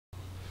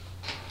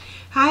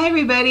Hi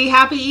everybody,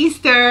 happy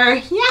Easter.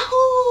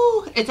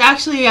 Yahoo! It's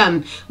actually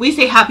we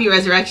say happy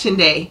Resurrection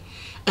Day.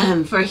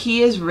 For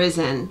he is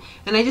risen.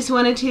 And I just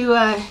wanted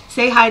to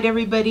say hi to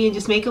everybody and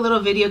just make a little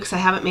video because I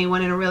haven't made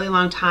one in a really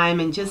long time,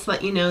 and just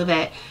let you know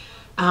that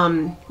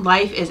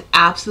life is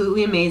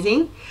absolutely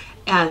amazing.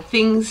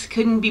 Things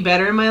couldn't be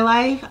better in my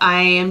life.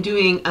 I am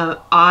doing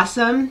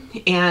awesome,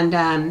 and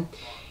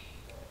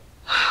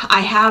I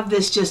have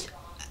this just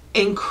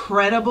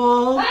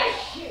incredible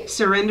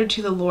surrender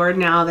to the Lord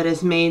now that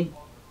has made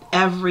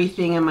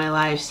everything in my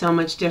life so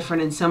much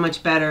different and so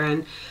much better,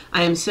 and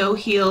I am so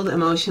healed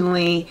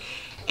emotionally,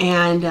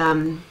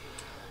 and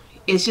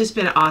it's just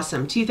been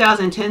awesome.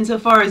 2010 so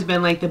far has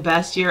been like the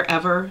best year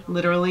ever,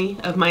 literally,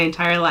 of my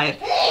entire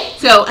life.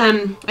 So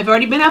I've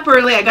already been up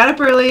early. I got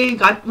up early,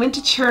 went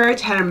to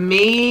church, had an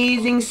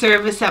amazing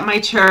service at my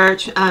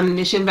church,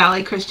 Mission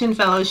Valley Christian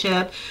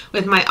Fellowship,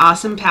 with my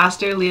awesome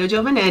pastor Leo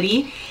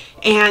Giovanetti,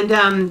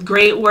 and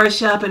great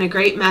worship and a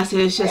great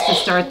message just to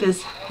start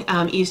this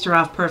Easter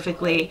off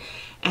perfectly.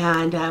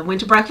 And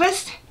went to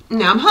breakfast.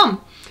 Now I'm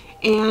home,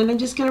 and I'm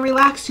just going to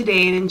relax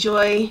today and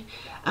enjoy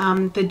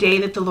the day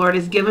that the Lord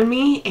has given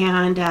me,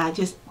 and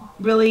just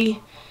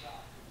really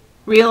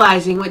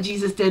realizing what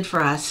Jesus did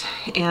for us,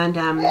 and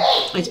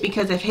it's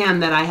because of him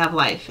that I have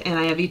life, and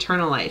I have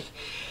eternal life.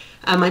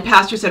 My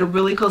pastor said a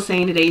really cool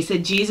saying today. He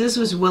said Jesus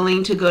was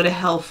willing to go to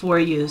hell for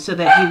you so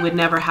that he would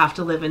never have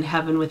to live in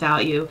heaven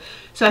without you.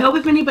 So I hope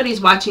if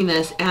anybody's watching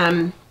this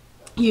and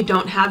you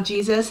don't have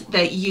Jesus,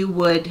 that you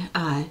would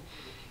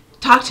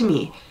talk to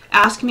me.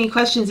 Ask me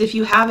questions if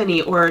you have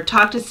any, or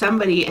talk to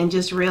somebody and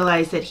just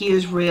realize that he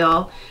is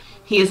real,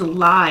 he is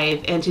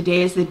alive, and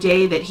today is the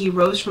day that he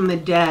rose from the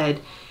dead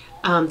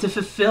to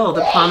fulfill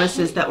the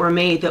promises that were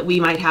made that we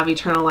might have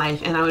eternal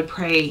life. And I would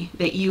pray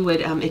that you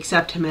would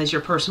accept him as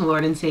your personal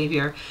Lord and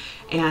Savior.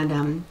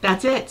 And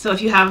that's it. So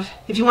if you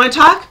want to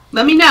talk,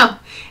 let me know.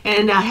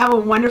 And have a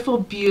wonderful,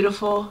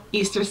 beautiful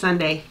Easter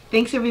Sunday.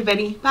 Thanks,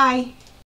 everybody. Bye.